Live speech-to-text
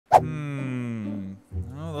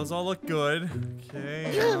those all look good.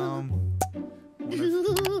 Okay,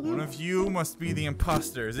 one of you must be the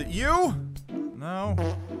imposter. Is it you? No.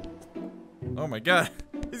 Oh my god.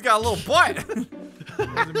 He's got a little butt.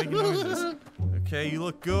 Why is it making noises? Okay, you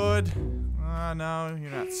look good. No, you're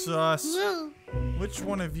not sus. Which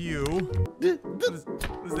one of you? What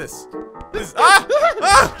is this? Ah!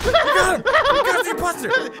 You got him! You got the imposter!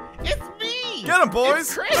 It's me! Get him, boys!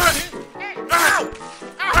 It's Chris! Ow!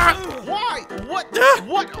 Ow! Why? What?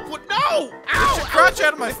 What? No! Ow! Get your crotch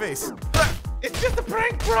out of my face! It's just a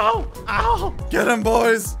prank, bro! Ow! Get him,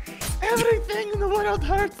 boys! Everything in the world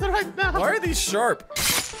hurts right now. Why are these sharp?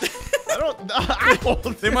 I don't know. Ow!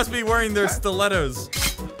 They must be wearing their stilettos.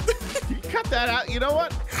 You cut that out. You know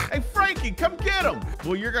what? Hey, Frankie, come get him.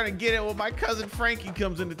 Well, you're going to get it when my cousin Frankie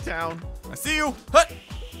comes into town. I see you. Hut.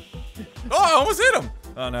 Oh, I almost hit him.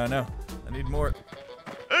 Oh, no, no. I need more.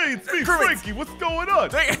 Hey, it's me, Frankie. What's going on?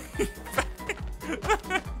 Dang it.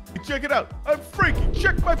 Check it out. I'm Frankie.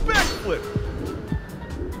 Check my backflip.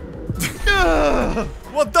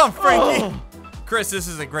 Well done, Frankie. Chris, this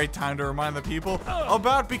is a great time to remind the people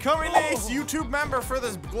about becoming a YouTube member for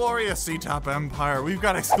this glorious Ctop empire. We've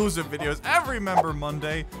got exclusive videos every member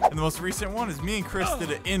Monday, and the most recent one is me and Chris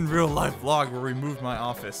did an in real life vlog where we moved my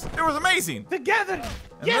office. It was amazing. Together.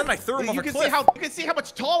 And then I threw him off a cliff. You can see how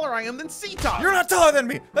much taller I am than Ctop. You're not taller than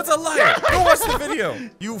me. That's a liar. Go watch the video.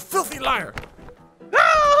 You filthy liar.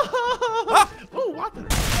 Oh, what the?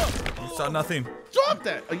 You saw nothing. Stop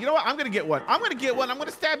that. You know what? I'm going to get one. I'm going to get one. I'm going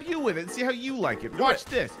to stab you with it and see how you like it. Watch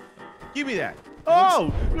this. Give me that.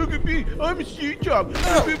 Oh, look at me. I'm a Ctop.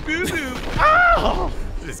 Oh!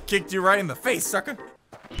 Just kicked you right in the face, sucker.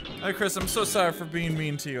 Hey, Chris, I'm so sorry for being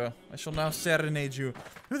mean to you. I shall now serenade you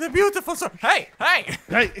with a beautiful song. Hey, hey!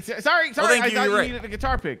 Hey, sorry. Well, thank I you, thought you're you right. needed a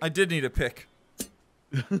guitar pick. I did need a pick.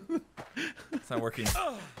 It's not working.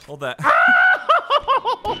 Hold that.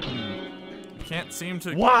 Can't seem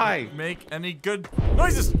to make any good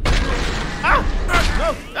noises. Ah!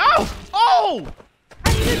 No! Ow! Oh!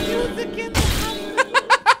 I need to do it again.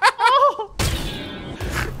 Oh!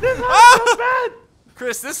 This hurts so bad.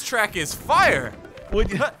 Chris, this track is fire.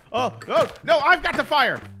 Would you? Oh, no! I've got the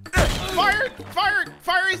fire. Fire!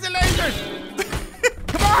 Is the lasers.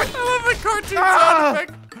 Come on! I love the cartoon sound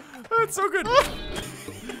effect. Oh, it's so good.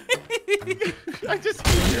 I just.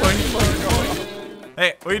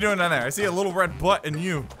 Hey, what are you doing down there? I see a little red butt in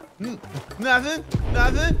you. Nothing.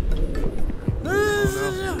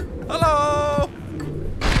 Hello.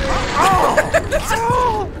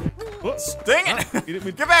 Dang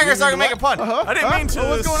it! Get back here so I can make a pun. I didn't mean to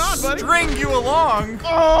what's going on, buddy? string you along.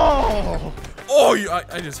 Oh! Oh,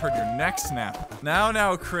 I just heard your neck snap.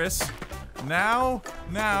 Now, Chris. Now,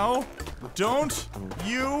 don't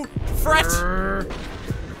you fret. Because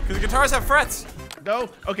the guitars have frets. No.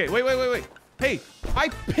 Okay, wait. Hey, I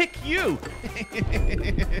pick you.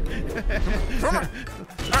 Come on.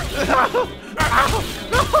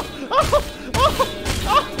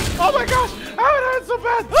 Oh my gosh! How it hurts so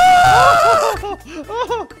bad!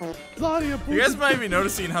 You guys might be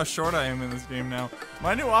noticing how short I am in this game now.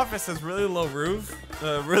 My new office has really low roof,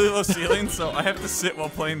 really low ceiling, so I have to sit while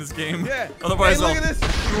playing this game. Yeah. Otherwise, hey, look at this.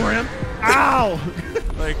 Shrimp. Ow!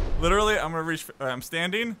 Like literally, I'm gonna reach. I'm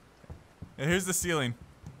standing. And here's the ceiling.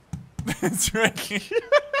 It's right here.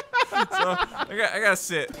 So I gotta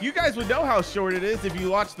sit. You guys would know how short it is if you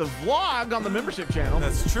watch the vlog on the membership channel.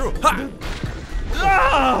 That's true. Ha!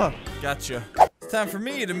 Ah! Gotcha. It's time for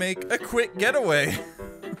me to make a quick getaway.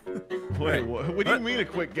 Wait, what do you mean a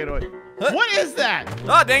quick getaway? Huh? What is that?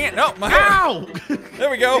 Oh, dang it. No, my hair. Ow! There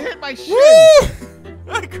we go. You hit my shin. Woo!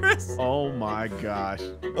 Hi, Chris. Oh my gosh.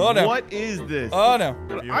 Oh no. What is this? Oh no.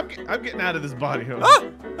 I'm getting out of this body. Ah!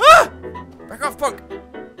 Back off, punk.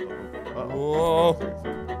 Whoa.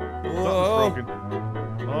 Something's broken.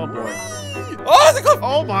 Oh boy. Oh, it's a clip.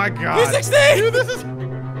 Oh my god. 360. Dude, this is.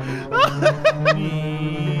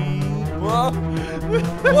 Whoa.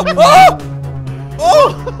 Oh!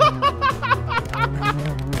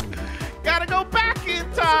 Gotta go back in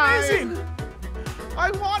time. Amazing.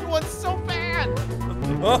 I want one so bad.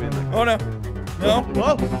 Oh no. No.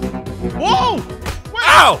 Whoa. Whoa. Wait.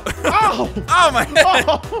 Ow! Ow. Oh my head.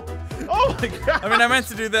 Oh my god. I mean, I meant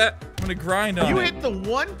to do that. I'm gonna grind on You it. hit the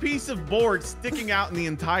one piece of board sticking out in the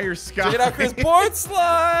entire sky. Check it out, Chris. Board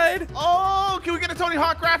slide. Oh, can we get a Tony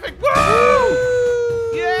Hawk graphic?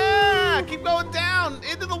 Woo! Yeah! Keep going down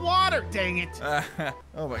into the water. Dang it.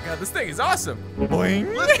 Oh my god, this thing is awesome.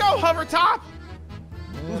 Boing. Let's go, hover top.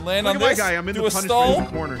 Land Look on at this. my guy. I'm in do the a punishment stall. in the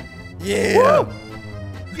corner. Yeah.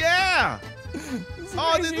 Yeah.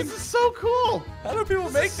 Oh, dude, this is so cool. How do people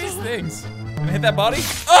make these things? Can I hit that body?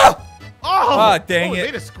 Oh! Oh! Oh, dang it.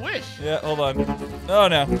 Made a squish. Yeah, hold on. Oh,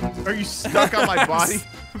 no. Are you stuck on my body?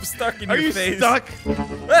 I'm stuck in Are your you face. stuck?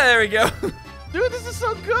 There we go. Dude, this is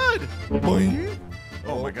so good. Boing.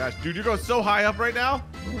 Oh my gosh, dude, you're going so high up right now.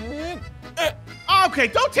 Okay,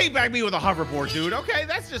 don't teabag me with a hoverboard, dude. Okay,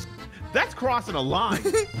 that's crossing a line.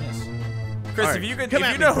 Yes. Chris, Right, if you me,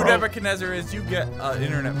 know who bro. Nebuchadnezzar is, you get an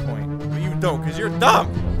internet point. But you don't, because you're dumb.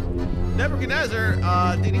 Nebuchadnezzar,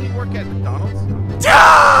 did he work at McDonald's?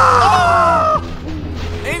 Ah!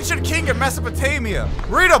 Ancient king of Mesopotamia.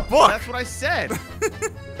 Read a book. That's what I said.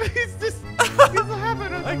 He's just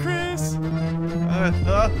having a... Hi, Chris.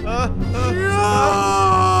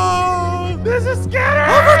 This is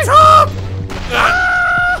scary! Over top!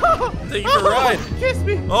 Thank you for the ride. Kiss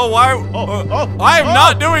me. Oh, why? I am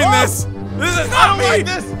not doing this. This is I not don't me. like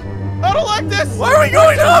this. I don't like this. Why are we going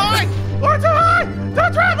We're too up? high. We're too high.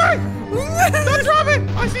 Don't drop me. Don't drop me.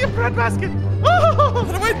 I see a bread basket. How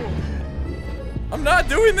do I? I'm not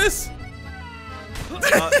doing this.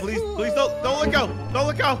 Please don't let go. Don't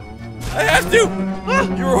let go. I have to.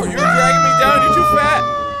 You're dragging me down. You're too fat.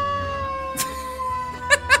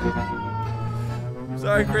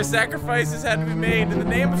 Sorry, Chris. Sacrifices had to be made in the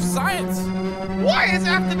name of science. Why does it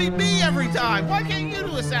have to be me every time? Why can't you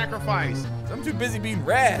do a sacrifice? I'm too busy being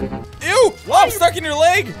rad. Ew! I'm stuck in your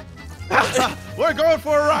leg. We're going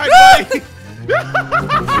for a ride, buddy.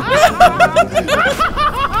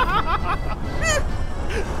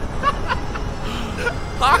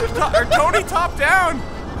 Tony top down.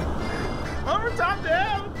 Over top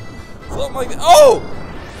down. Something like that. Oh!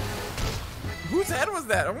 Whose head was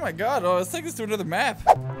that? Oh my god. Oh, let's take this to another map.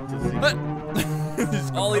 Just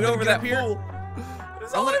ollied over that pool.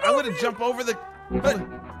 I'm gonna jump over the... Huh?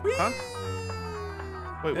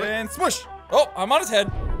 Wait, what? And smush. Oh, I'm on his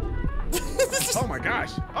head. Oh my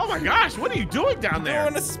gosh. Oh my gosh. What are you doing down there?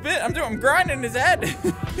 Doing a spin. I'm grinding his head.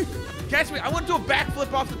 Catch me. I want to do a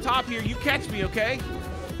backflip off the top here. You catch me, okay?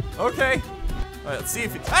 Okay. All right, let's see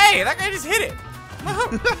if it... Hey, that guy just hit it.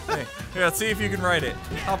 Hey, here, let's see if you can ride it.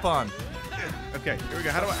 Hop on. Okay, here we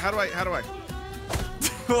go. How do I?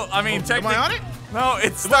 Well, I mean, technically... Am I on it? No,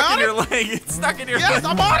 it's stuck in your leg. It's stuck in your leg. Yes,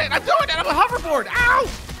 I'm on it. I'm doing it. I'm a hoverboard. Ow!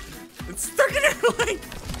 It's stuck in your leg.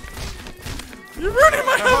 You're ruining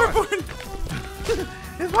my hoverboard.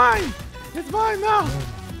 It's mine. It's mine now.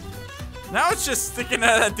 Now it's just sticking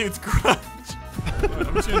out of that dude's crotch. Right,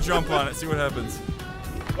 I'm just gonna jump on it, see what happens.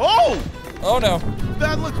 Oh! Oh no.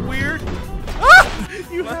 That looks weird.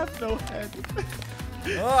 You have no head.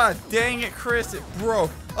 Oh, dang it, Chris, it broke.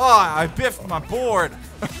 Oh, I biffed my board.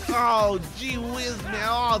 Oh, gee whiz, man.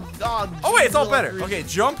 Oh, wait, it's all better. Okay,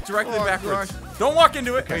 jump directly backwards. Gosh. Don't walk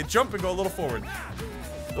into it. Okay, jump and go a little forward.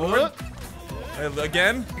 Forward.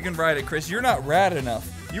 Again, you can ride it, Chris. You're not rad enough.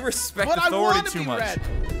 You respect authority too much. Rad.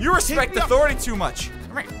 You respect authority too much.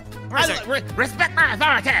 Come here. Respect my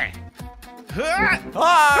authority. Hi.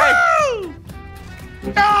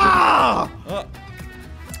 Ah! Oh,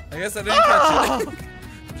 I guess I didn't catch it. I'm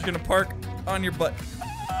just gonna park on your butt.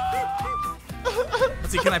 Let's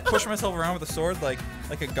see, can I push myself around with a sword like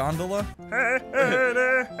a gondola? When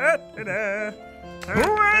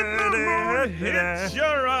the moon hits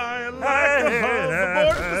your eye like a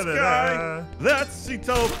hoverboard in the sky, that's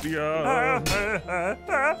Ctopia.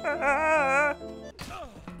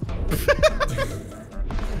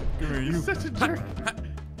 Come here, you. Such a jerk.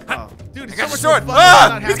 Oh, dude, it's I got so your sword. much fun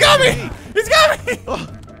Ah! not He's got me! having He's got me!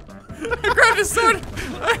 I grabbed his sword.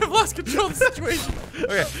 I have lost control of the situation.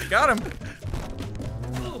 Okay, got him.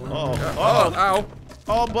 Oh, Ow.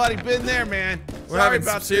 oh, buddy, been there, man. We're Sorry having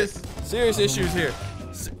about some this. serious issues here.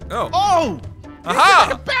 Oh. Oh! Aha!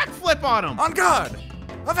 Like a backflip on him. On guard!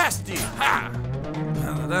 Avasti! Ha!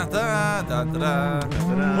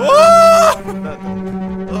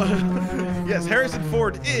 Yes, Harrison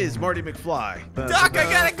Ford is Marty McFly. Doc, I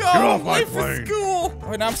gotta go! Get off my Life plane. is school!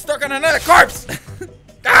 Oh, now I'm stuck on another corpse!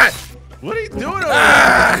 God! What are you doing over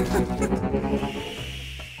Ah! there?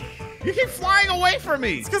 You keep flying away from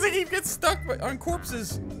me. It's because I keep getting stuck on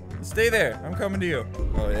corpses. Stay there. I'm coming to you.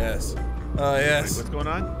 Oh, yes. Oh, yes. Wait, what's going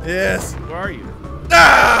on? Yes. Where are you?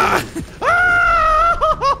 Ah!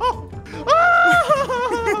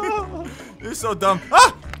 You're so dumb.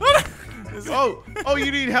 Ah! Oh,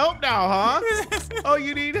 you need help now, huh? Oh,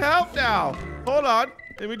 you need help now. Hold on.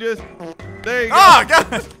 Let me just. There you go. Oh,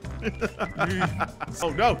 God! Oh,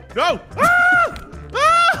 no. No. Ah!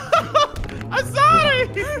 Ah! I'm sorry.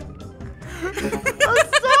 I'm sorry.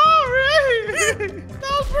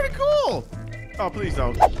 That was pretty cool. Oh, please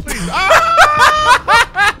don't. Please.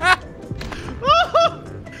 Ah!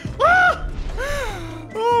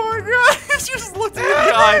 Oh my God! It just looked me in the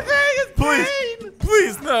eye. Please,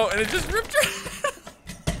 please, no! And it just ripped your.